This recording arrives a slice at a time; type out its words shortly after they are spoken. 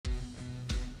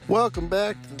Welcome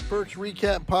back to the Perks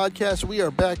Recap Podcast. We are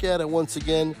back at it once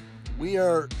again. We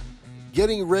are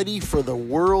getting ready for the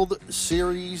World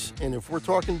Series, and if we're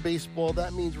talking baseball,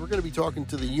 that means we're going to be talking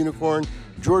to the Unicorn.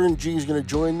 Jordan G is going to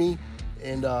join me,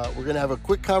 and we're going to have a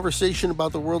quick conversation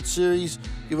about the World Series,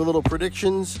 give a little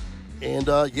predictions, and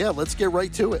let's get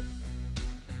right to it.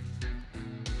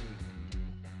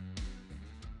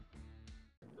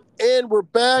 And we're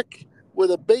back with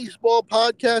a baseball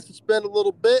podcast. It's been a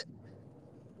little bit.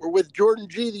 We're with Jordan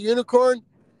G, the Unicorn.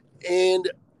 And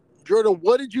Jordan,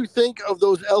 what did you think of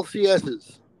those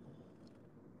LCSs?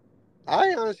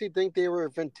 I honestly think they were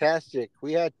fantastic.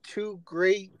 We had two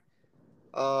great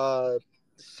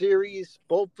series.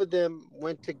 Both of them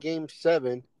went to Game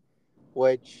 7,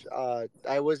 which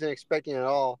I wasn't expecting at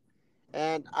all.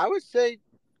 And I would say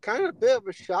kind of a bit of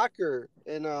a shocker,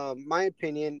 in my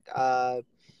opinion.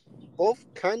 Both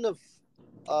kind of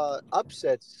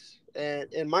upsets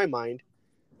in my mind.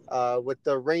 With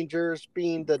the Rangers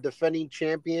being the defending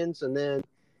champions, and then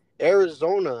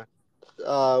Arizona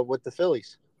with the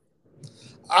Phillies.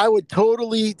 I would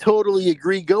totally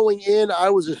agree. Going in, I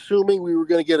was assuming we were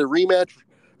going to get a rematch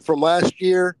from last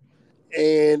year,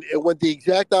 and it went the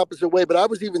exact opposite way. But I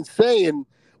was even saying,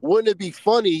 wouldn't it be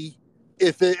funny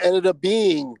if it ended up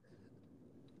being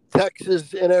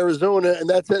Texas and Arizona, and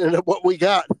that's ended up what we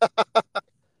got?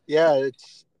 Yeah,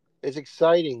 it's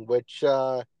exciting, which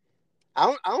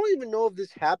I don't even know if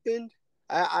this happened.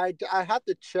 I have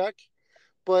to check,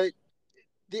 but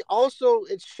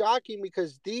it's shocking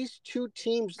because these two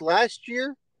teams last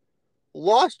year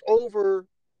lost over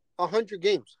 100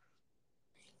 games.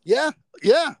 Yeah,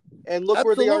 and look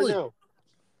absolutely. where they are now.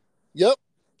 Yep,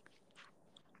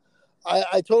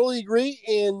 I totally agree.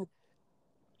 And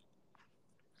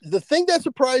the thing that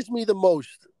surprised me the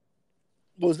most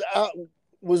was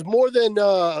more than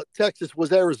Texas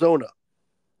was Arizona.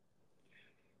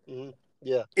 Mm-hmm.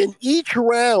 Yeah. In each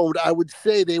round, I would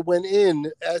say they went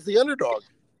in as the underdog.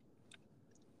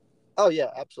 Oh, yeah,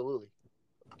 absolutely.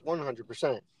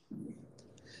 100%.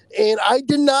 And I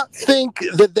did not think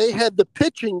that they had the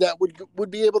pitching that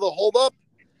would be able to hold up.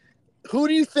 Who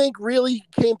do you think really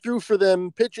came through for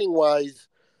them pitching-wise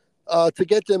to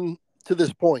get them to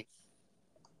this point?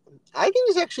 I think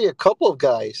there's actually a couple of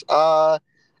guys. I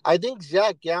think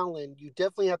Zach Gallen, you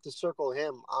definitely have to circle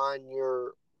him on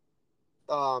your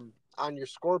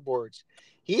scoreboards.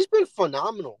 He's been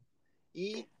phenomenal.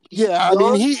 He's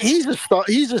a stud.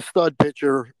 He's a stud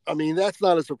pitcher. I mean, that's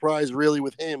not a surprise really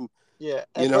with him. Yeah,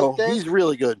 he's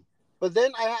really good. But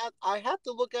then I have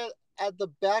to look at the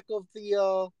back of the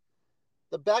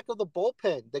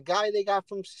bullpen. The guy they got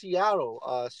from Seattle,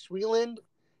 Sweeland.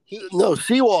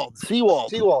 Seawald.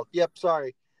 Seawald. Yep,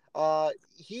 sorry.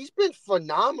 He's been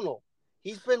phenomenal.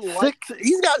 He's been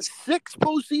He's got 6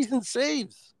 postseason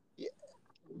saves.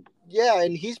 Yeah,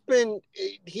 and he's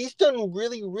done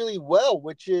really, really well,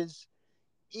 which is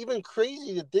even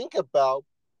crazy to think about.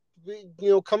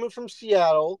 Coming from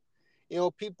Seattle,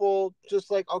 people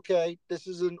just like, okay, this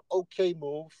is an okay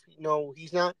move.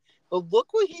 He's not, but look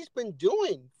what he's been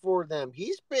doing for them.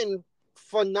 He's been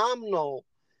phenomenal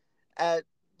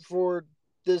for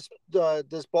this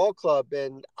ball club,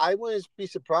 and I wouldn't be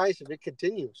surprised if it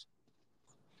continues.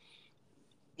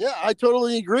 Yeah, I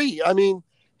totally agree. I mean,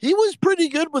 he was pretty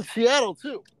good with Seattle,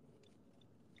 too.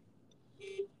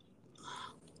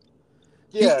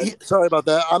 Yeah. Sorry about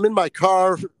that. I'm in my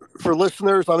car. For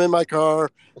listeners, I'm in my car,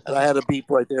 and I had a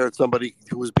beep right there at somebody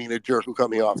who was being a jerk who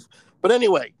cut me off. But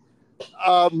anyway,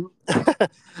 I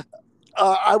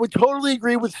would totally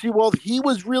agree with Seawald. He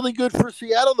was really good for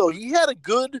Seattle, though. He had a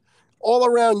good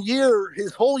all-around year.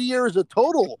 His whole year as a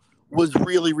total was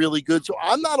really, really good. So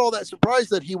I'm not all that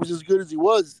surprised that he was as good as he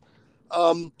was.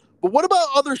 But what about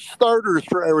other starters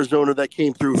for Arizona that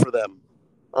came through for them?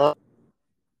 I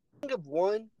think of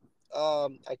one.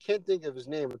 I can't think of his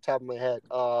name on the top of my head.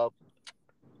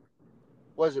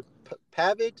 Was it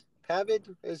Pavitt? Pavitt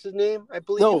is his name, I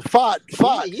believe. No, Fott.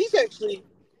 He's actually.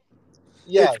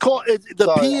 Yeah.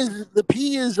 The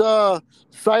P is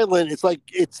silent.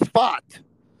 It's Fott,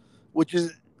 which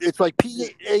is like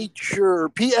PH or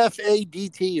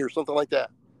PFADT or something like that.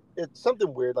 It's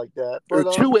something weird like that. But,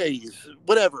 or 2 A's,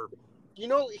 whatever.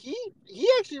 He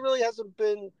actually really hasn't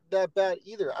been that bad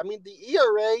either. I mean, the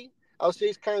ERA, I'll say,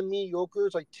 it's kind of mediocre.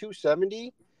 It's like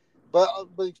 2.70, but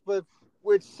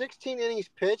with 16 innings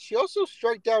pitched, he also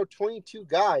struck out 22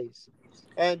 guys.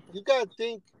 And you got to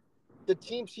think the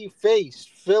teams he faced,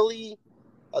 Philly,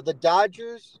 the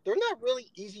Dodgers, they're not really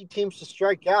easy teams to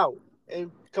strike out.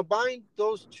 And combine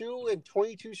those two and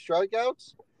 22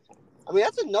 strikeouts, I mean,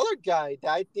 that's another guy that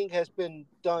I think has been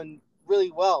done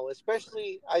really well,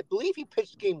 especially, I believe he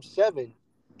pitched Game 7.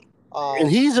 And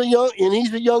he's a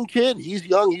young kid. He's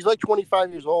young. He's like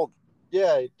 25 years old.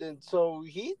 Yeah, and so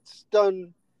he's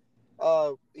done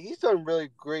really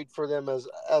great for them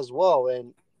as well,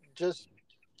 and just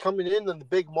coming in the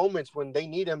big moments when they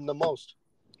need him the most.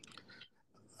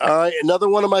 All right, another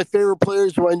one of my favorite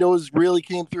players who I know has really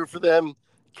came through for them,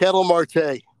 Kettle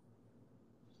Marte.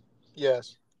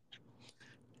 Yes.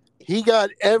 He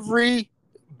got every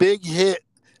big hit.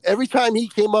 Every time he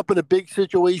came up in a big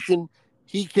situation,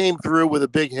 he came through with a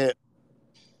big hit.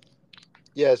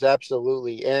 Yes,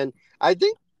 absolutely. And I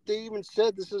think they even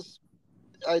said this is,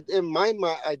 in my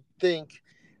mind, I think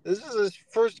this is his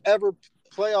first ever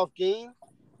playoff game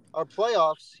or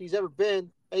playoffs he's ever been,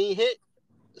 and he hit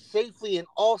safely in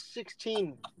all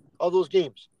 16 of those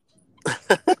games.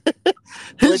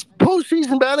 His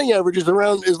postseason batting average is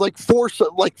like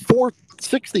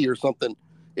 460 or something.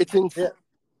 It's in. Yeah,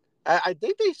 I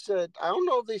think they said, I don't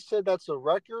know if they said that's a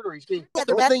record or he's getting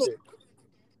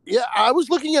Yeah, I was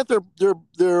looking at their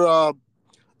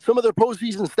some of their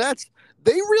postseason stats.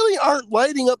 They really aren't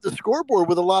lighting up the scoreboard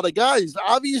with a lot of guys.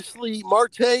 Obviously,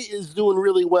 Marte is doing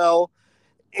really well,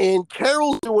 and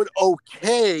Carroll's doing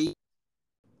okay.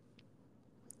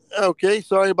 Okay,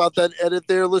 sorry about that edit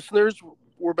there, listeners.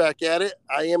 We're back at it.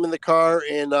 I am in the car,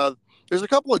 and there's a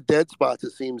couple of dead spots,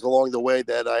 it seems, along the way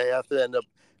that I have to end up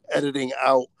editing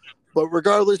out. But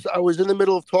regardless, I was in the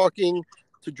middle of talking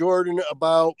to Jordan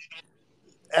about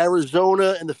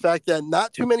Arizona and the fact that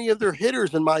not too many of their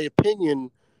hitters, in my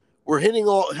opinion,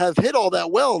 have hit all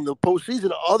that well in the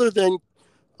postseason, other than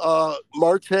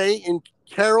Marte, and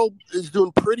Carroll is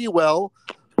doing pretty well,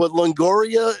 but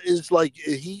Longoria is like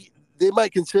they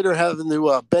might consider having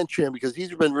to bench him because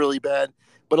he's been really bad.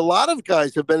 But a lot of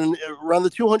guys have been around the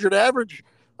 200 average.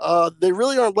 They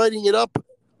really aren't lighting it up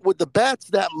with the bats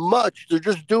that much. They're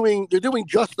doing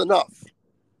just enough.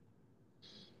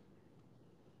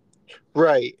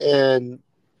 right. And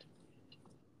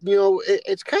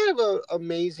it's kind of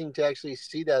amazing to actually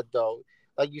see that, though.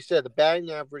 Like you said, the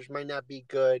batting average might not be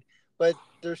good, but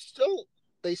they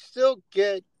still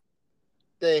get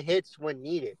the hits when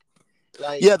needed.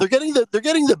 Like, Yeah, they're getting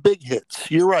the big hits.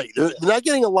 You're right. They're not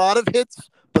getting a lot of hits,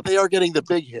 but they are getting the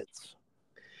big hits.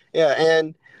 yeah,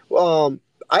 and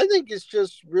I think it's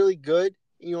just really good.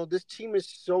 This team is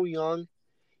so young.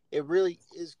 It really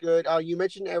is good. You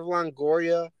mentioned Evan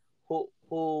Goria,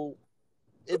 who,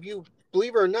 if you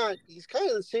believe it or not, he's kind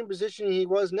of in the same position he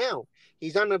was now.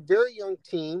 He's on a very young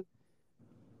team.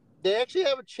 They actually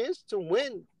have a chance to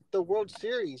win the World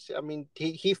Series. I mean,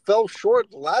 he fell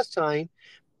short the last time,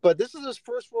 but this is his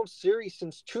first World Series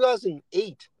since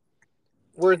 2008,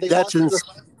 where they lost to the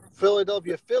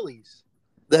Philadelphia Phillies.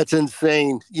 That's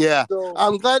insane. Yeah. So,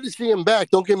 I'm glad to see him back.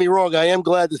 Don't get me wrong. I am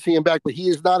glad to see him back, but he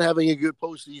is not having a good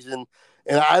postseason.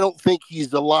 And I don't think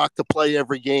he's the lock to play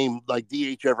every game, like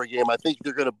DH every game. I think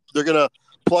they're gonna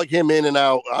plug him in and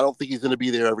out. I don't think he's gonna be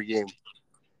there every game.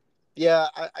 yeah,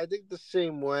 I think the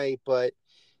same way. But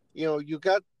you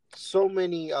got so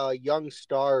many young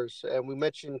stars, and we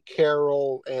mentioned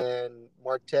Carroll and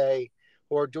Marte,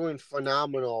 who are doing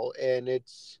phenomenal, and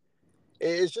it's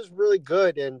just really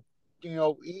good. And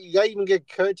you got to even get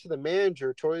credit to the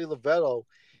manager, Tori Lavetto.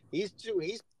 He's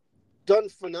done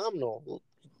phenomenal.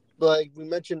 Like we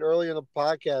mentioned earlier in the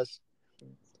podcast,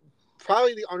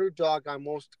 probably the underdog on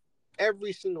most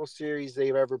every single series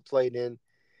they've ever played in.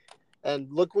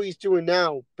 And look what he's doing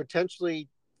now, potentially,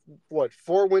 what,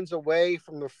 4 wins away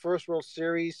from the first World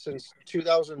Series since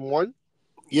 2001?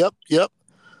 Yep. All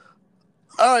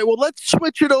right, well, let's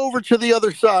switch it over to the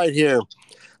other side here.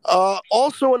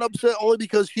 Also an upset only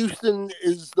because Houston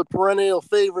is the perennial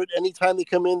favorite. Anytime they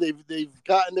come in, they've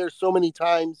gotten there so many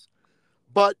times.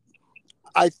 But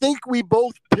I think we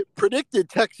both predicted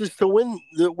Texas to win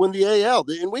the AL,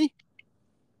 didn't we?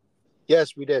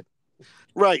 Yes, we did.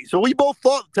 Right. So we both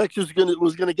thought Texas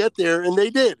was gonna get there, and they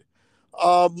did.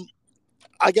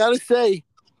 I gotta say,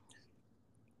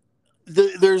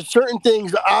 there's certain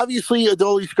things. Obviously,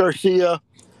 Adolis Garcia,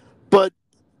 but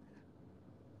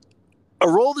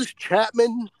Aroldis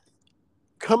Chapman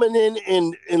coming in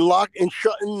and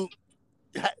shutting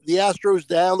the Astros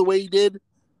down the way he did.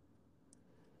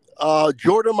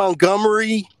 Jordan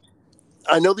Montgomery.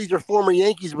 I know these are former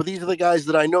Yankees, but these are the guys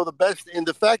that I know the best. And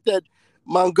the fact that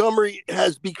Montgomery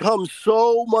has become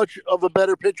so much of a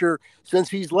better pitcher since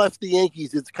he's left the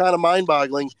Yankees, it's kind of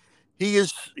mind-boggling. He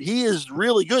is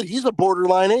really good. He's a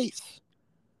borderline ace.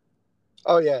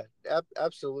 Oh yeah,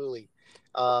 absolutely.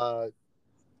 I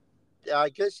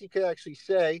guess you could actually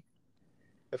say,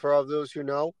 for all those who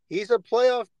know, he's a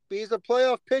playoff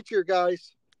pitcher,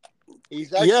 guys.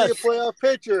 He's actually a playoff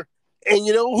pitcher. And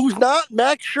you know who's not?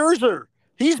 Max Scherzer.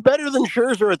 He's better than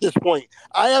Scherzer at this point.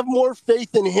 I have more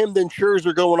faith in him than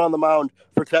Scherzer going on the mound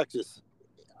for Texas.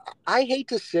 I hate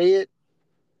to say it,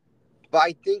 but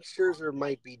I think Scherzer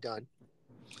might be done.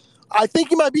 I think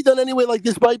he might be done anyway. Like,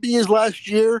 this might be his last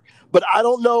year, but I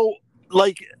don't know.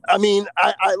 Like, I mean,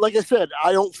 like I said,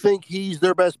 I don't think he's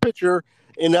their best pitcher,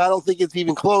 and I don't think it's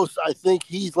even close. I think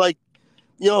he's like,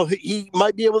 he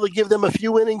might be able to give them a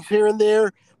few innings here and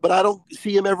there, but I don't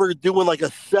see him ever doing like a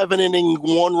 7-inning,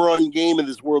 1-run game in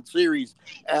this World Series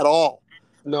at all.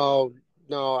 No,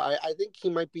 I think he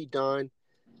might be done.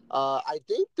 I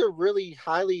think they're really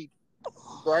highly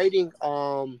writing,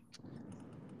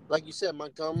 like you said,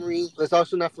 Montgomery. Let's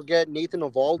also not forget Nathan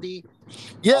Eovaldi.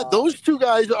 Yeah, those two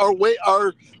guys they're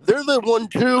the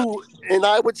 1-2, and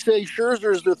I would say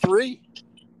Scherzer's the 3.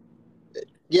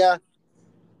 Yeah,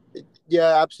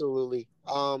 absolutely.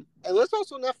 And let's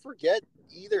also not forget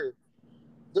either,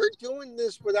 they're doing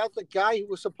this without the guy who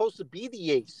was supposed to be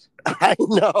the ace. I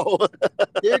know.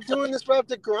 They're doing this without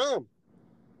DeGrom.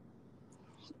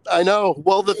 I know.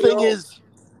 Well, the thing is,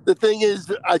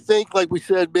 I think, like we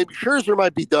said, maybe Scherzer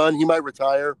might be done. He might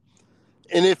retire.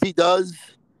 And if he does,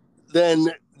 then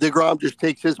DeGrom just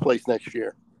takes his place next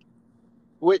year.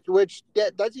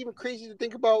 That's even crazy to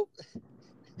think about.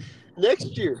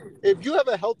 Next year, if you have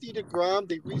a healthy DeGrom,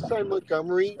 they re-sign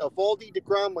Montgomery, Eovaldi,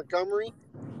 DeGrom, Montgomery.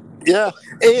 Yeah,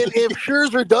 and if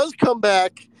Scherzer does come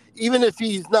back, even if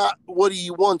he's not what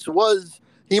he once was,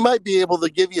 he might be able to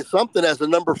give you something as a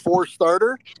number 4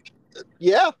 starter.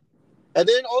 Yeah, and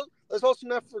then let's also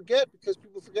not forget, because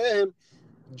people forget him,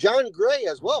 John Gray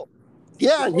as well.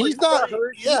 Yeah, and he's not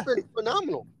hurt. Yeah, he's been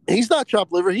phenomenal. He's not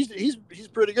chopped liver. He's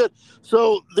pretty good.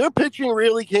 So their pitching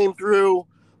really came through.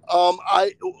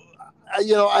 I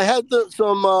had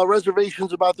some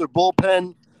reservations about their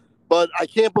bullpen, but I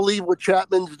can't believe what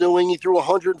Chapman's doing. He threw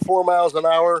 104 miles an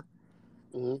hour.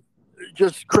 Mm-hmm.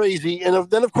 Just crazy. And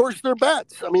then, of course, their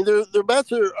bats. I mean, their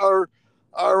bats are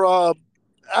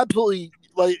absolutely,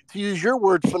 like, to use your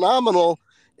word, phenomenal.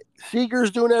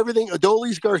 Seager's doing everything.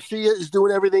 Adolis Garcia is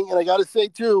doing everything. And I got to say,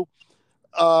 too,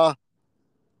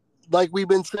 like we've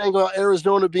been saying about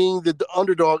Arizona being the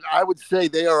underdog, I would say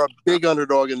they are a big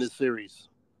underdog in this series.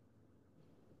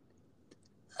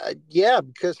 Yeah,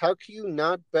 because how can you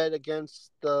not bet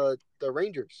against the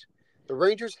Rangers? The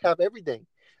Rangers have everything.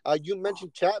 You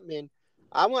mentioned Chapman.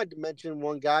 I wanted to mention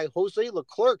one guy, Jose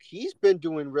Leclerc. He's been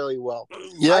doing really well.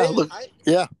 Yeah,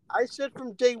 I said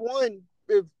from day one,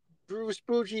 if Bruce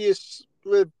Bochy,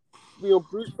 the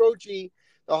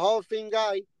Hall of Fame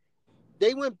guy,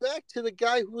 they went back to the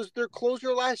guy who was their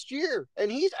closer last year,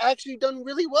 and he's actually done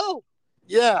really well.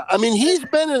 Yeah, I mean, he's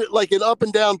been like an up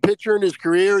and down pitcher in his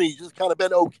career, and he's just kind of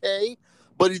been okay.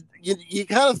 But you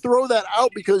kind of throw that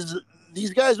out because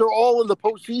these guys are all in the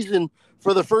postseason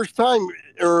for the first time,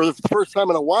 or the first time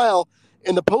in a while,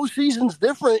 and the postseason's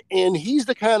different. And he's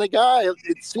the kind of guy,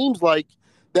 it seems like,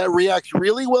 that reacts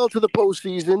really well to the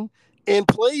postseason and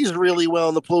plays really well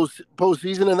in the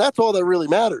postseason, and that's all that really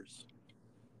matters.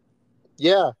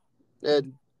 Yeah,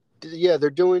 and they're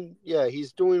doing. Yeah,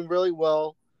 he's doing really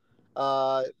well.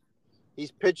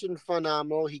 He's pitching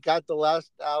phenomenal. He got the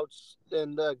last outs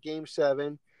in Game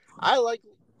 7. I like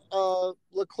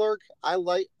Leclerc. I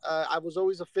was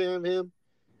always a fan of him.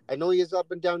 I know he is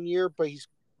up and down year, but he's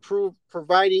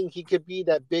providing he could be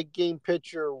that big game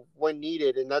pitcher when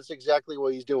needed, and that's exactly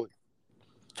what he's doing.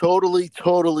 Totally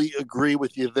agree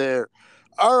with you there.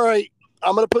 All right,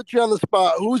 I'm going to put you on the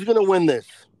spot. Who's going to win this?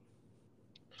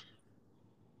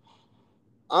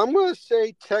 I'm going to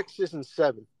say Texas in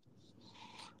 7.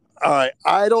 All right,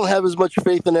 I don't have as much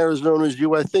faith in Arizona as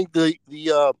you. I think the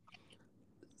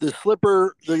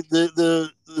slipper,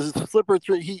 the slipper,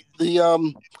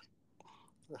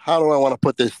 how do I want to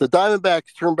put this? The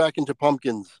Diamondbacks turn back into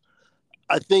pumpkins.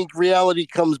 I think reality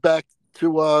comes back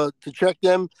to check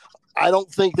them. I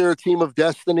don't think they're a team of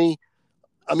destiny.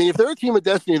 I mean, if they're a team of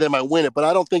destiny, they might win it, but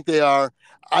I don't think they are.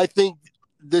 I think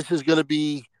this is going to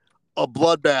be a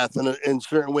bloodbath in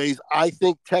certain ways. I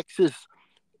think Texas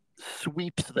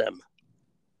sweeps them.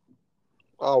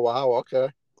 Oh, wow. Okay.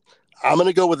 I'm going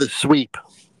to go with a sweep.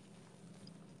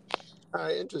 All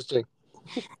right, interesting.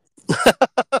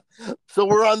 So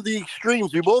we're on the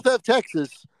extremes. We both have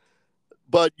Texas,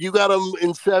 but you got them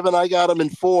in 7. I got them in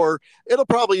 4. It'll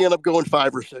probably end up going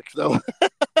 5 or 6, though.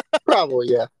 Probably,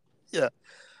 yeah. Yeah.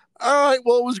 All right.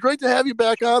 Well, it was great to have you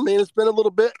back on, man. It's been a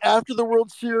little bit. After the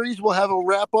World Series, we'll have a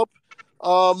wrap-up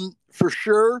for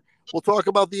sure. We'll talk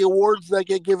about the awards that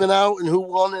get given out and who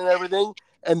won and everything.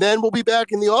 And then we'll be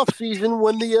back in the off-season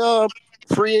when the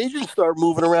free agents start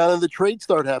moving around and the trades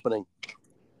start happening.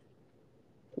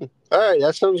 All right.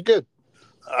 That sounds good.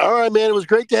 All right, man. It was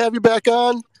great to have you back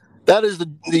on. That is the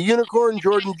unicorn,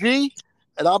 Jordan G.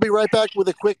 And I'll be right back with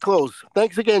a quick close.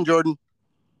 Thanks again, Jordan.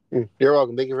 You're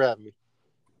welcome. Thank you for having me.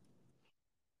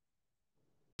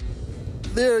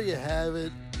 There you have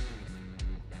it.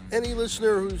 Any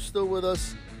listener who's still with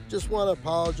us, just want to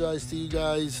apologize to you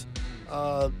guys.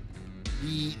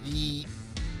 The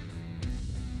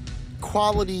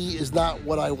quality is not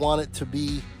what I want it to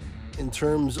be in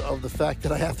terms of the fact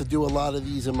that I have to do a lot of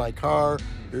these in my car.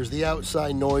 There's the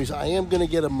outside noise. I am going to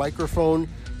get a microphone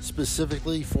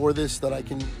specifically for this that I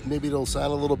can, maybe it'll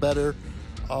sound a little better.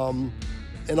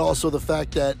 And also the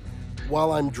fact that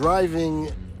while I'm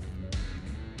driving,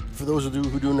 for those of you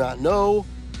who do not know,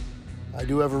 I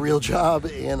do have a real job,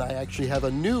 and I actually have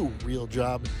a new real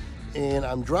job, and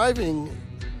I'm driving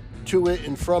to it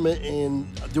and from it and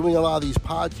doing a lot of these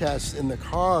podcasts in the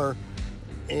car,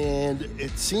 and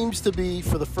it seems to be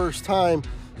for the first time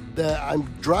that I'm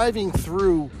driving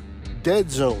through dead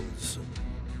zones.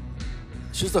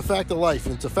 It's just a fact of life,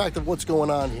 and it's a fact of what's going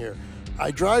on here.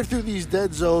 I drive through these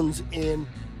dead zones and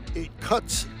it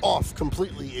cuts off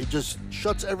completely. It just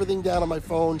shuts everything down on my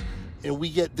phone, and we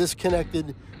get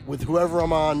disconnected with whoever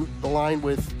I'm on the line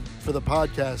with for the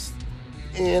podcast.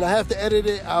 And I have to edit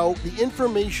it out. The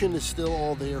information is still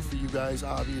all there for you guys,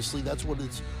 obviously. That's what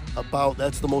it's about.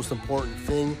 That's the most important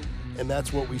thing. And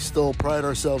that's what we still pride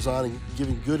ourselves on, in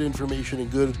giving good information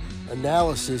and good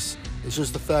analysis. It's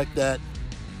just the fact that,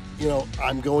 you know,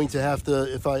 I'm going to have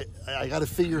to, if I got to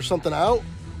figure something out,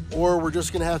 or we're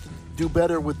just going to have to do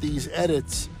better with these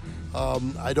edits.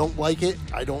 I don't like it.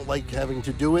 I don't like having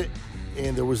to do it.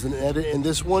 And there was an edit in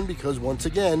this one because, once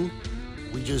again,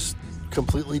 we just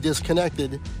completely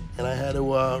disconnected, and I had to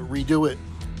redo it.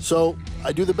 So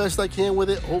I do the best I can with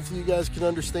it. Hopefully you guys can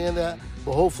understand that,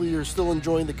 but hopefully you're still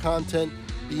enjoying the content,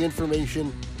 the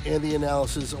information, and the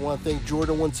analysis. I want to thank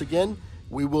Jordan once again.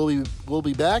 We'll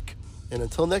be back, and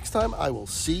until next time, I will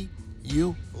see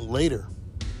you later.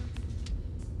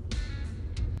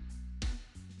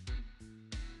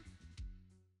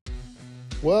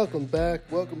 Welcome back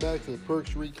to the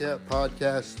Perks Recap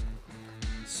Podcast.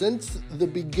 Since the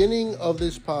beginning of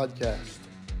this podcast,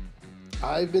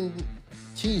 I've been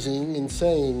teasing and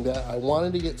saying that I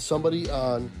wanted to get somebody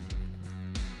on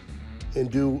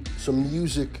and do some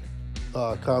music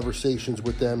conversations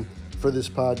with them for this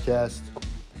podcast,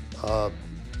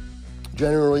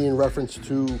 generally in reference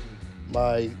to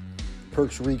my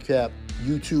Perks Recap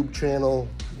YouTube channel,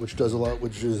 which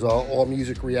is all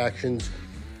music reactions.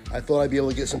 I thought I'd be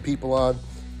able to get some people on,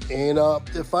 and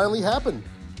it finally happened.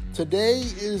 Today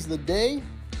is the day.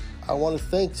 I want to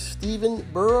thank Steven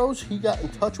Burrows. He got in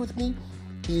touch with me.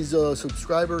 He's a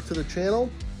subscriber to the channel,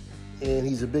 and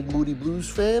he's a big Moody Blues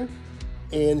fan.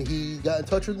 And he got in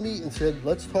touch with me and said,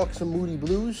 let's talk some Moody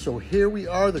Blues. So here we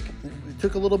are. It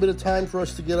took a little bit of time for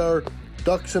us to get our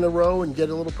ducks in a row and get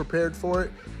a little prepared for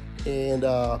it, and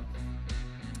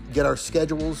get our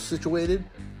schedules situated.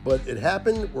 But it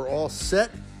happened. We're all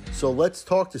set. So let's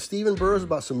talk to Steven Burrows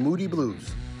about some Moody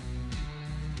Blues.